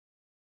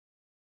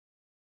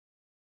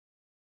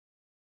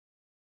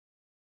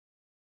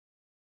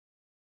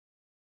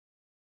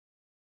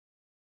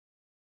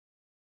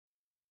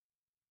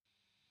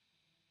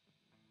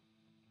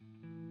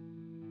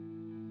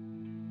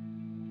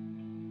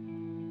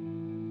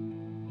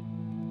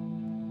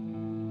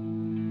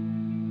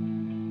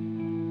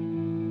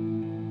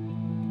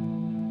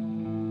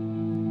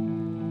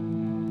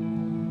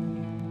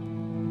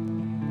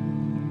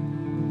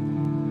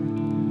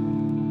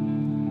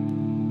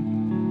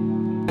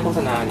ษ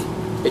ณาดิ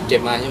ไปเก็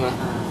บมาใช่ไหม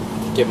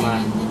เก็บมา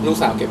ลูก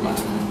สาวเก็บมา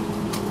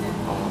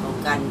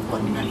กันผ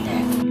ลนั่นแหล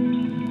ะ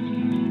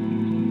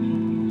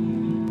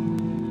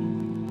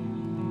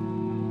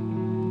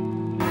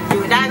อ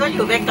ยู่ได้ก็อ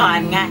ยู่ไปก่อน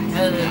ไง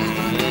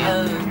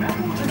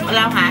เร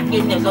าหากิ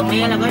นอยู่ตรง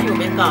นี้เราก็อยู่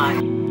ไปก่อน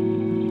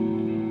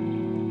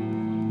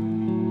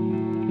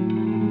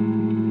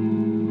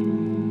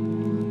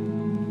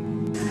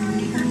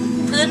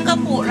พื้นก็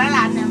ผุแล้ว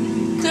ล่ะเนี่ย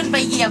ขึ้นไป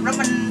เหยียบแล้ว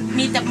มัน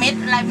มีแต่เม็ด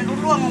อะไรมัน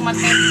ร่วงลงมา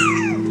เต็ม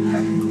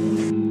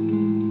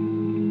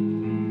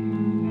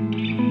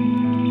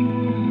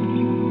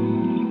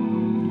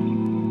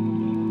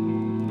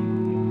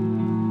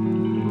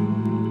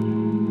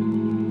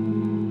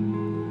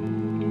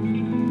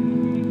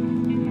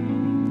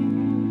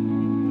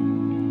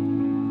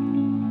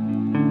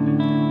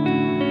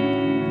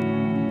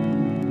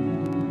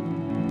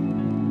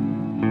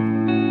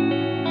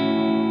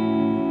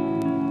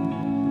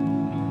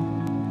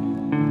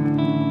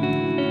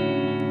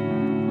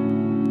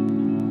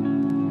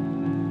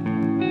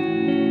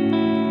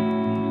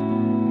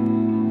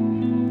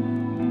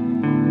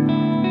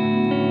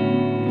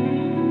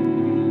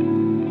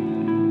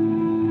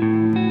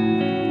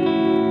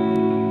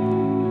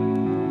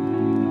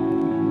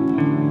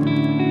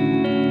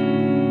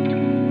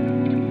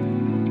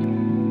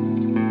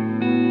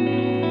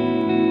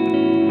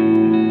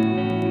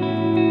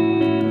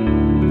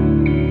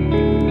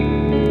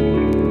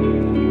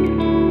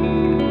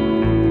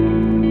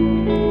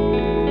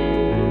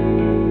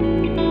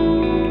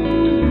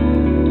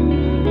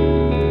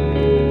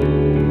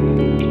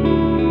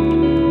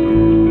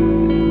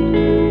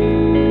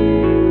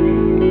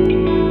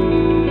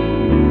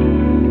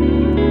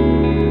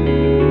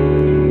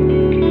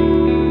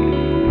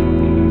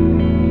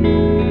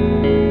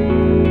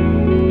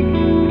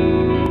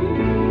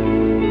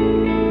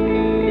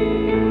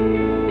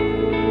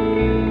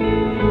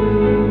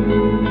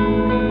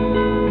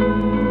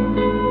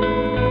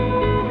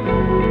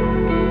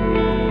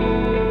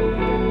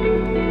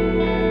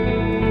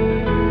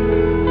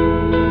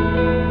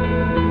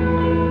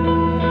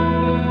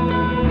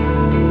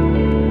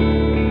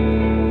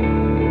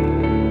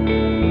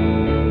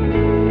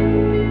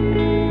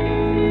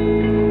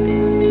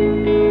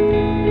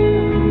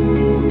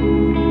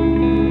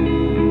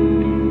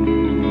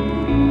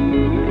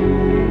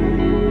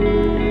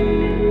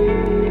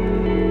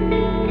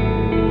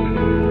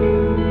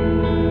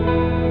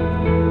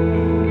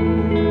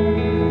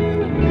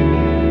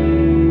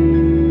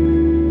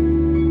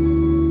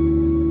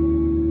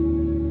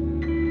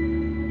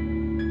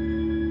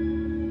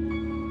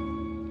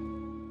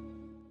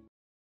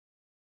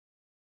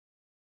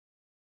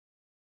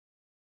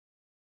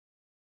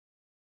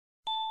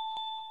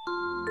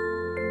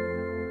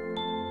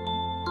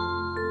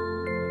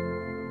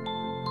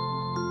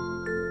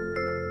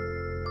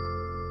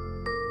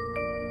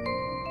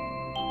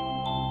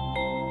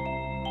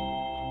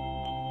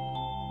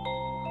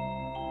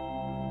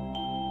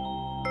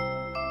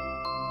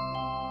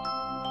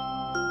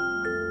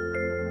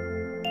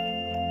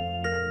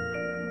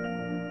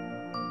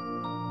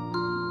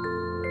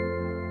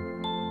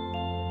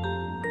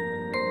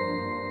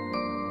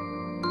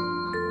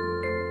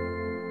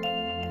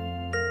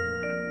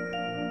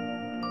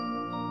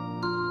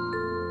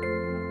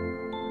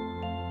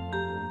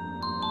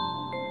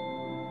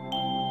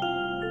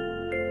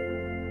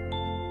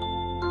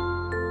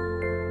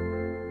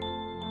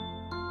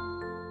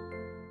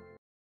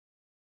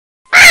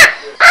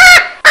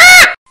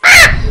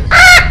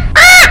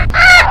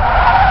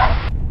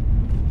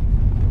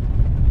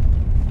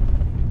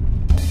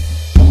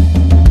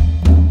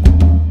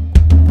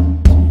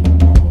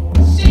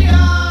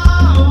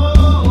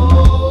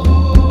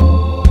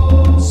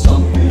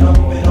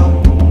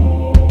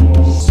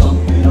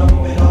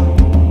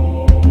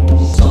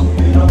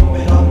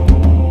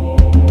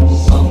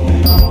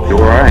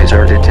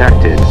Are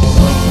detected.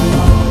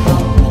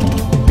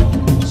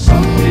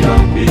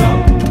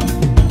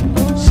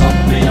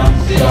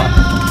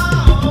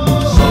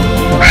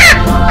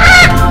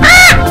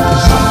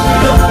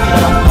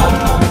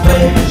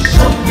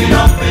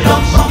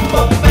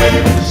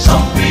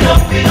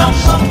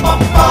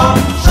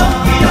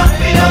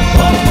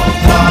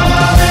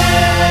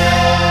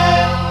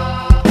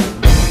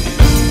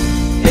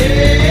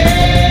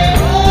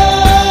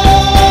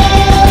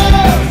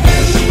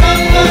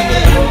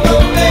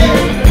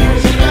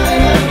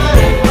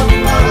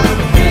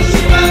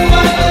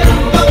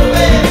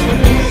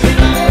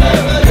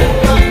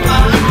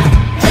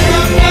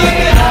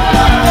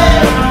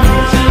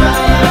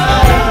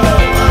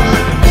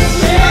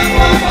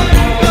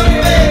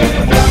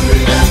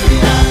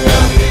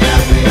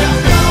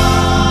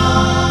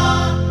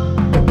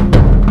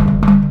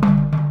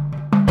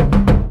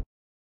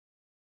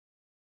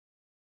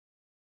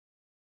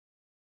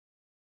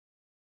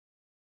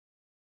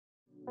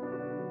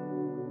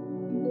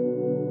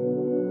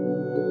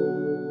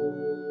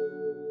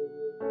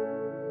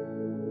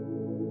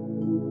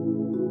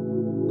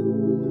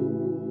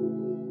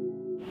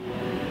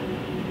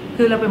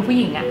คือเราเป็นผู้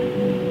หญิงอะ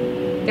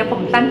จะผ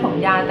มสั้นผม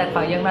ยาวแต่ข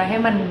ออย่างน้อยให้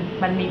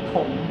มันมีผ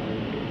ม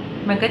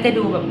มันก็จะ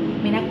ดูแบบ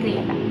ไม่น่าเกลีย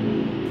ดอะ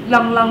ล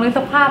องนึกส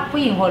ภาพผู้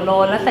หญิงหัวโล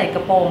นแล้วใส่กร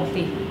ะโปรง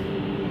สิ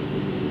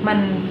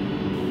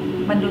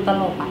มันดูต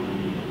ลกอะ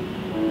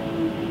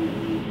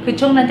คือ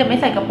ช่วงนั้นจะไม่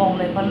ใส่กระโปรง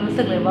เลยเพราะรู้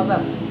สึกเลยว่าแบ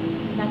บ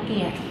น่าเก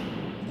ลียด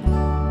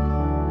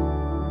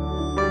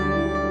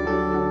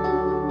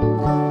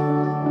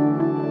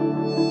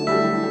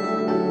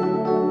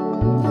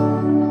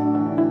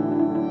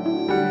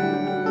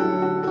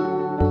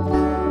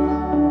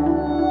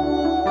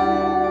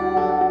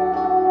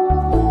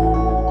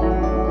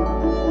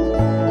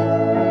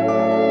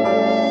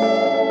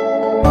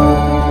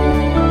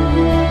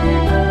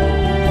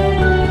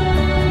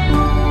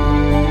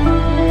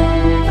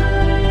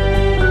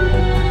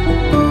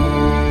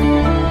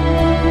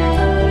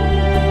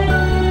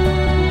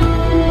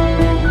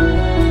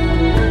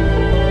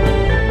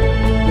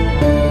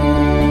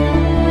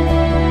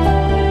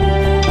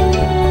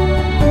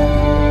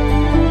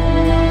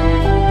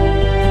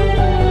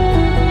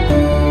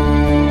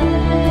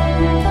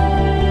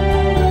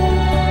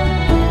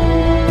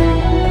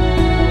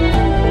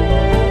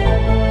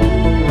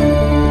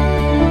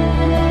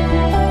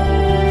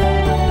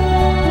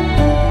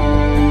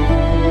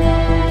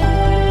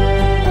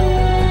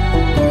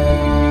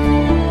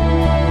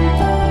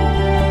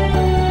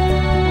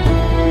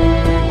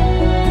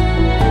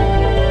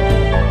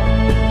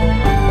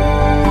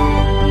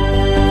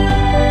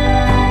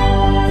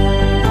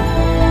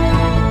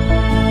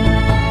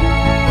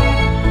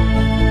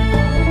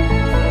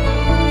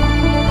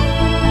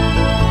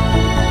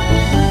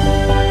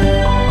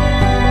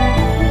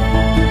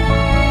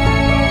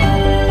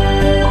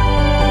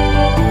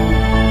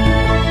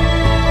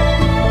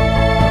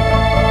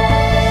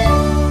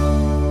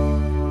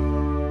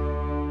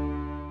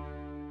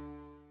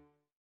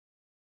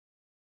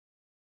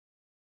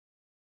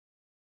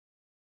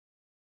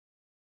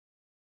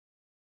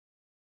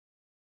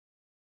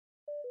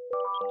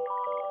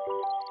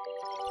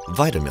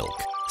Vitamilk,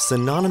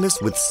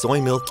 synonymous with soy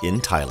milk in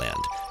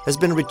Thailand, has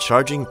been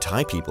recharging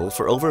Thai people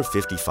for over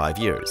 55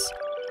 years,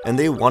 and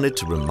they wanted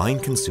to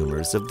remind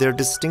consumers of their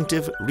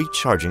distinctive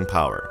recharging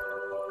power.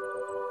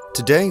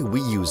 Today, we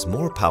use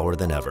more power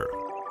than ever.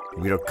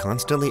 We are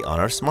constantly on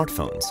our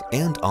smartphones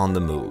and on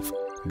the move,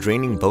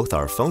 draining both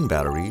our phone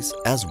batteries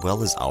as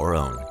well as our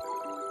own.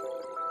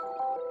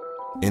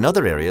 In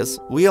other areas,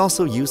 we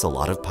also use a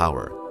lot of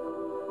power,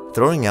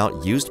 throwing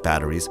out used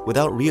batteries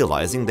without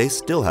realizing they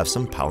still have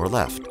some power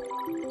left.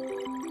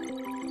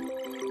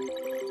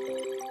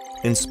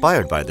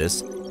 Inspired by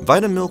this,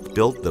 Vitamilk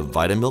built the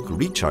Vitamilk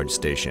Recharge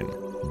Station,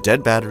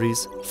 dead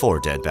batteries for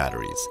dead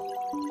batteries.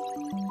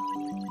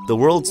 The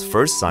world's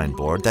first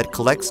signboard that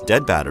collects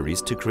dead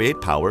batteries to create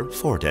power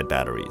for dead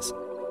batteries.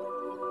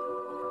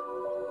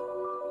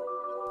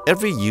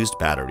 Every used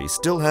battery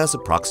still has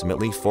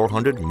approximately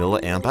 400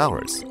 milliamp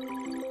hours.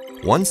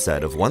 One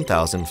set of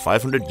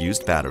 1,500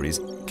 used batteries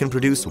can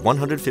produce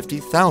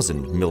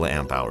 150,000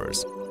 milliamp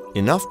hours,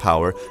 enough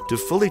power to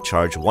fully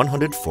charge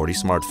 140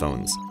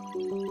 smartphones,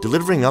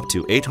 delivering up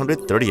to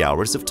 830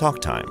 hours of talk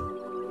time.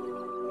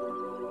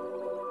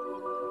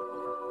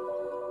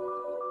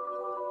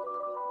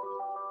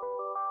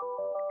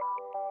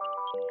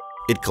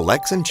 It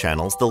collects and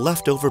channels the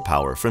leftover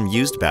power from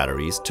used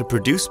batteries to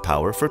produce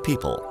power for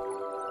people.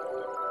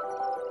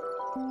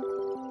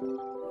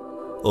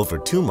 Over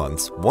 2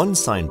 months, one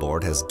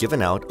signboard has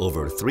given out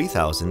over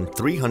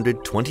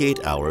 3,328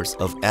 hours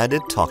of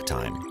added talk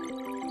time.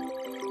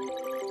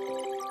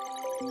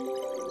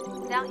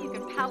 Now you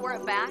can power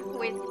it back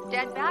with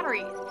dead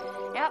batteries.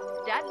 Yep,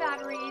 dead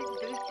batteries,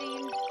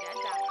 boosting, dead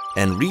batteries.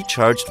 And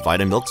recharged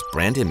Vitamilk's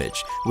brand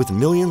image with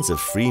millions of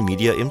free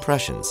media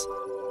impressions,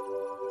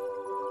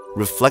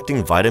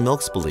 reflecting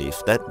Vitamilk's belief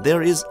that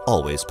there is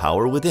always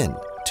power within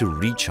to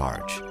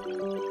recharge.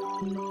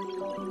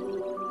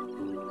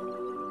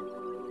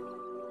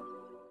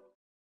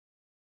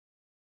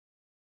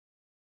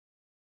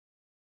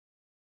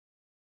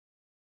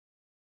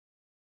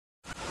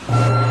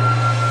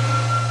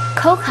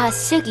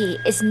 Kokasugi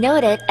is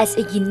noted as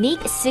a unique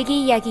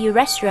sugiyaki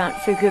restaurant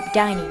for group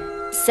dining,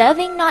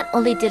 serving not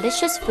only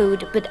delicious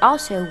food but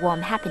also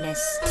warm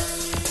happiness.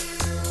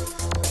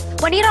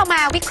 วันนี้เรามา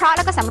วิเคราะห์แ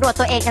ล้วก็สำรวจ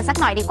ตัวเองกันสัก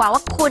หน่อยดีกว่าว่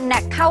าคุณเนี่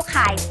ยเข้า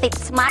ข่ายติด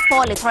สมาร์ทโฟ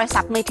นหรือโทรศั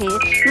พท์มือถือ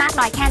มาก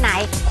น้อยแค่ไหน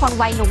คน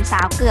วัยหนุ่มส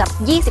าวเกือบ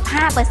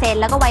 25%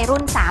 แล้วก็วัย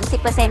รุ่น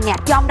 30% เนี่ย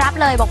ยอมรับ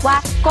เลยบอกว่า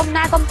ก้มห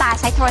น้าก้มตา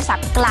ใช้โทรศัพ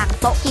ท์กลาง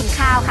โต๊ะกิน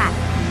ข้าวค่ะ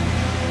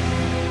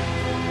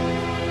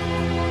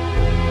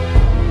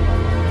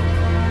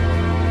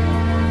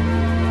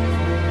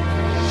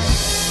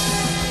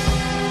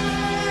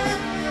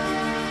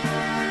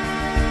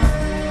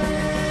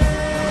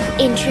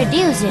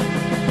Introducing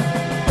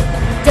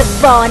the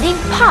Bonding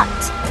Pot,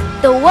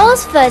 the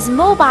world's first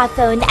mobile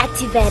phone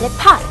activated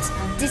pot.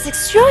 This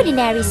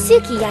extraordinary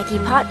sukiyaki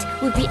pot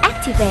will be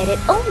activated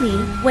only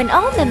when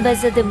all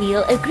members of the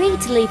meal agree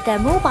to leave their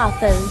mobile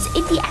phones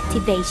in the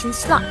activation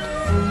slot.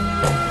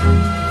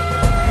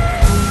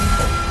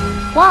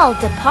 While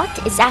the pot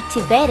is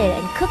activated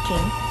and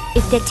cooking,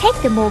 If they take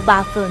the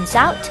mobile phones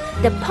out,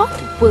 the pot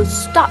will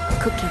stop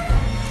cooking.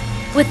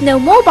 With no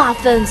mobile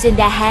phones in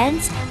their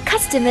hands,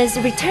 customers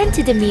return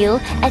to the meal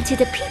and to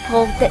the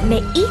people that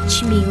make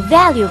each meal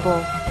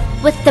valuable.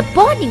 With the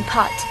bonding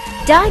pot,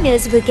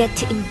 diners will get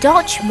to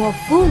indulge more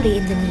fully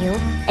in the meal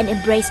and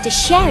embrace the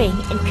sharing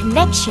and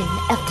connection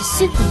of the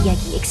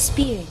sukiyaki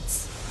experience.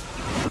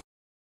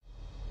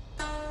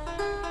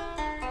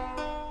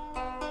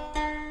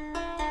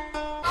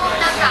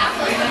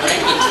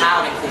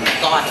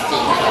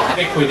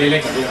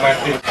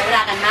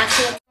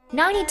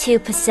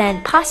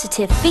 92%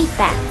 positive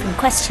feedback from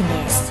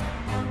questionnaires.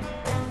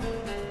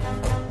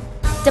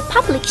 The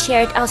public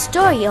shared our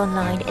story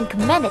online and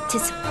commented to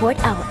support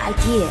our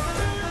idea.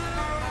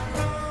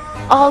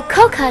 All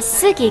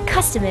Kokasugi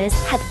customers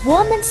had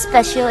warm and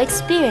special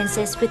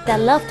experiences with their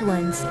loved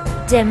ones.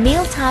 Their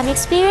mealtime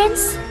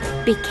experience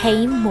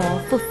became more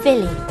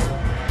fulfilling.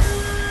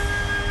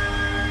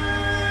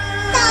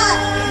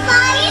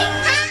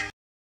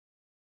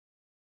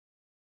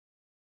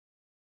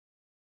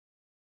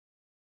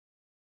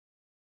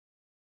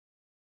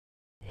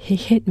 He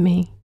hit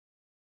me,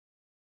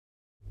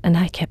 and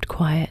I kept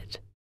quiet.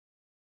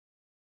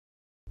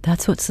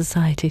 That's what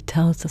society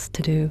tells us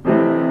to do.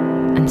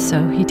 And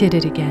so he did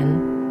it again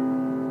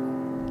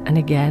and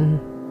again.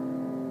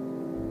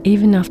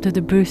 Even after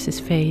the bruises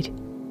fade,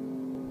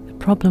 the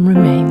problem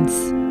remains.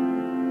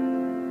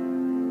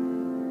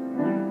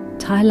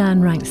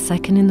 Thailand ranks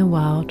second in the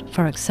world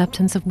for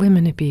acceptance of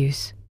women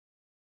abuse.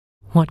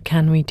 What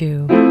can we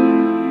do?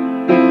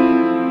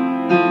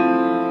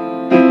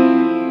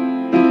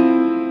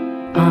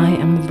 I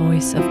am the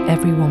voice of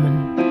every woman,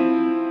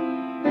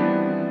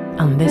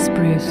 and this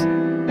bruise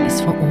is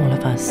for all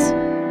of us.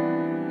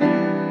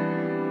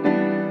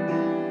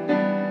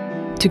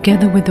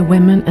 Together with the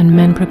Women and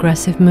Men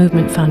Progressive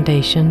Movement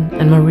Foundation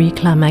and Marie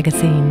Claire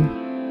magazine,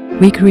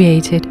 we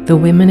created the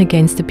Women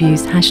Against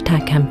Abuse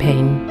hashtag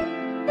campaign.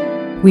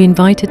 We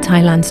invited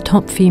Thailand's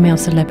top female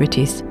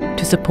celebrities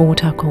to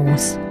support our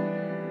cause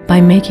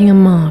by making a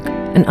mark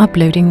and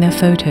uploading their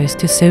photos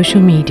to social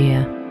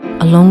media,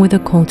 along with a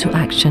call to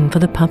action for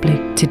the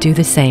public to do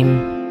the same.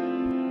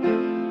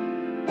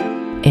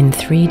 In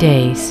 3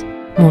 days,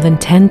 more than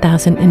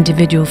 10,000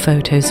 individual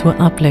photos were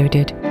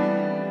uploaded,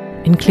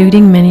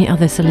 including many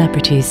other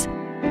celebrities,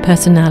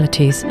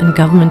 personalities and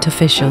government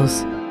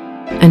officials.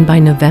 And by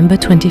November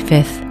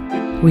 25th,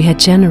 we had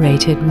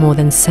generated more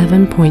than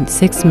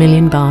 7.6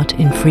 million baht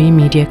in free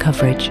media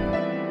coverage,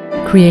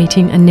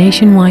 creating a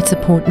nationwide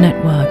support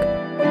network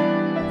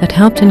that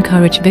helped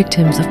encourage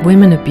victims of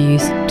women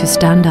abuse to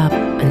stand up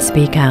and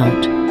speak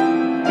out.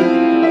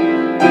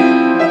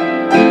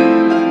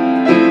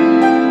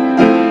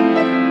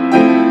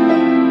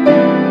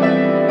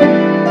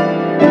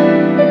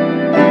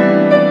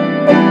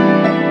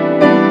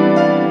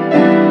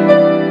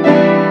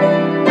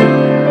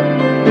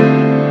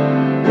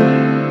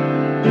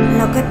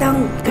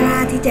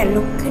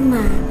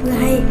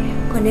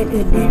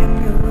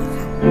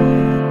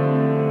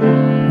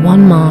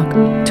 One mark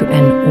to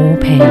end all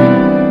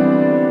pain.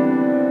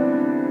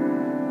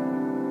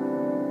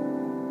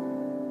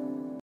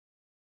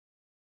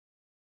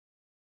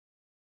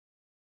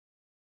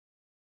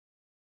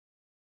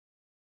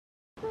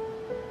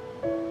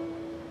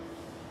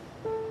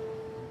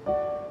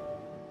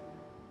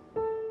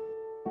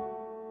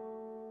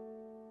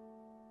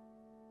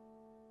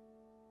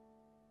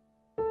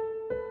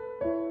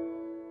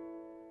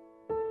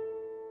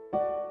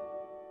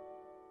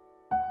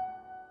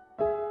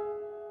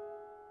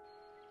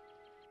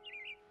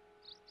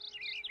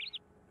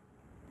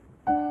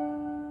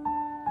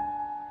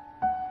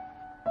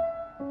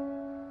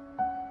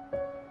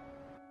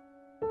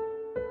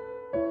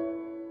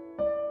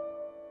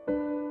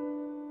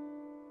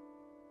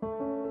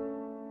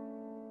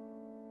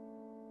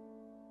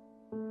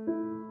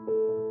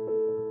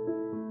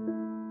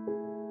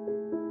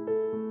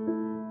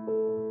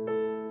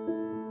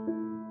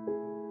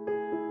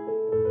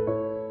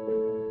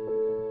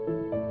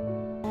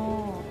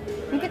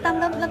นี่พี่ตั้ม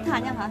เริ่มทาน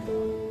ยังคะ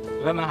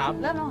เริ่มแล้วครับ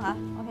เริ่มแล้วเหรอคะ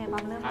โอเคปั๊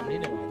มเริ่ม คำที่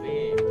หนึ่งของ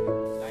พี่